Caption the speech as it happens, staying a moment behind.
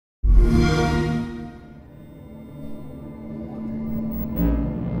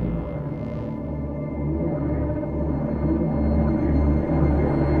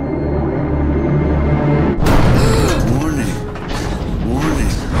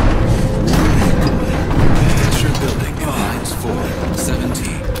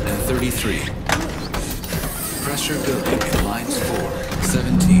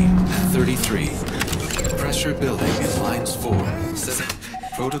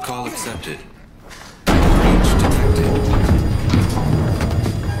Protocol accepted. Breach detected.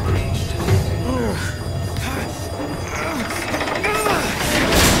 Breach detected.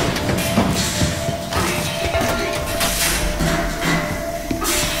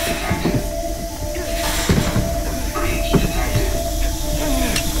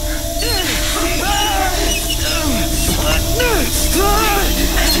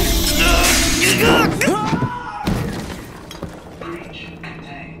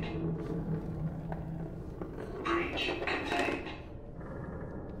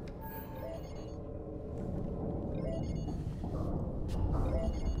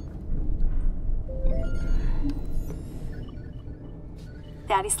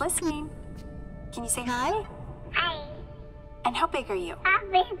 Daddy's listening. Can you say hi? Hi. And how big are you? How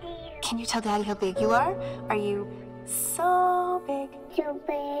big are you? Can you tell Daddy how big you are? Are you so big?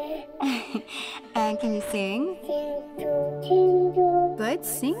 Super. And can you sing? Tingle. Good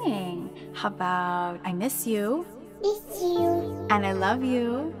singing. How about I miss you? Miss you. And I love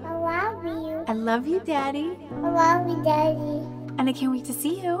you. I love you. I love you, Daddy. I love you, Daddy. And I can't wait to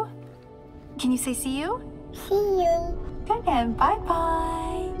see you. Can you say see you? See you. Good, and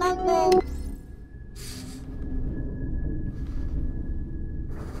bye-bye. Bye-bye.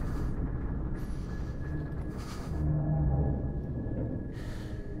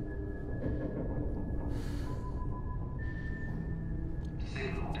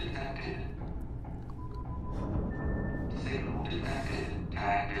 Signal detected. Signal detected.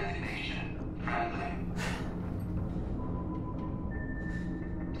 Tag designation. Friendly.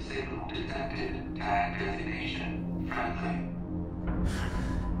 Signal detected. Tag designation. Friendly.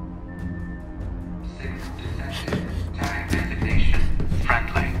 Signal detected. Tag designation.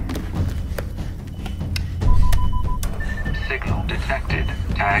 Friendly. Signal detected.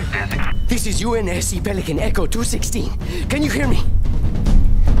 Tag designation. This is UNSC Pelican Echo 216. Can you hear me?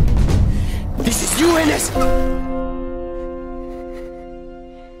 This is UNS...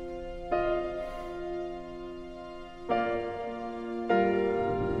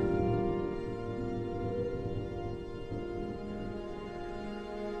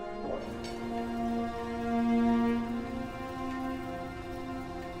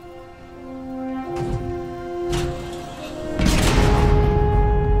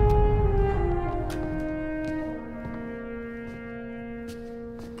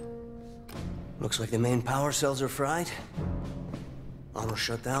 Looks like the main power cells are fried. Armor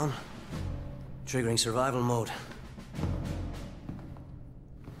shut down. Triggering survival mode.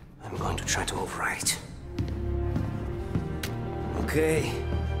 I'm going to try to override it. Okay.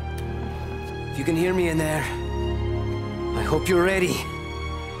 If you can hear me in there, I hope you're ready.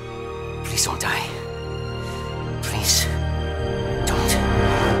 Please don't die. Please. Don't die.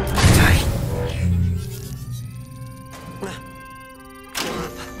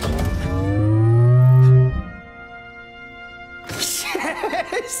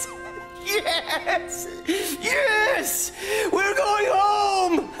 Yes! Yes! Yes! We're going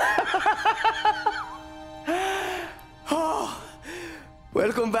home! Oh,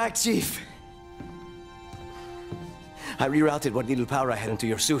 welcome back, Chief. I rerouted what little power I had into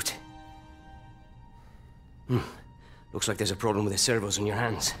your suit. Looks like there's a problem with the servos in your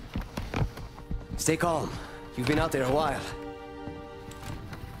hands. Stay calm. You've been out there a while.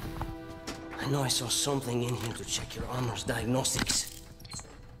 I know I saw something in here to check your armor's diagnostics.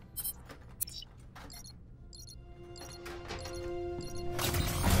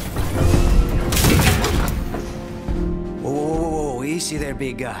 Whoa, easy there,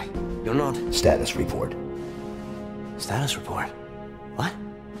 big guy. You're not... Status report. Status report? What?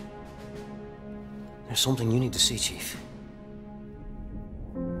 There's something you need to see, Chief.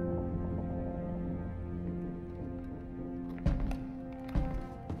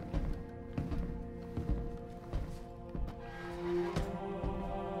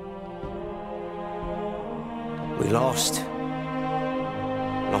 We lost.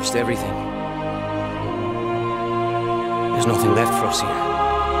 Lost everything. There's nothing left for us here.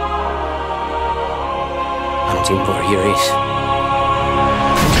 I don't think we're here is.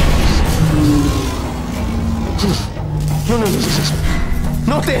 No.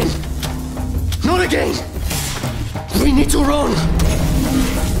 Not then! Not again! We need to run!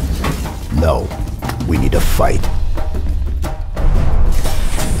 No, we need to fight.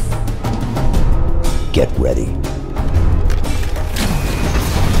 Get ready.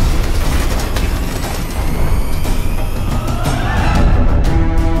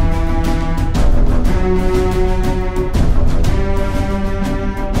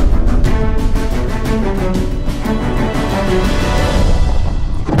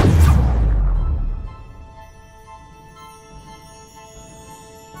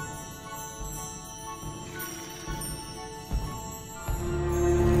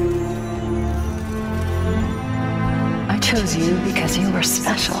 chose you because you were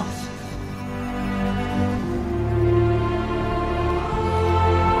special.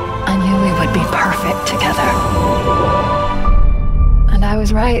 I knew we would be perfect together. And I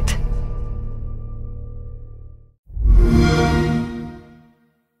was right.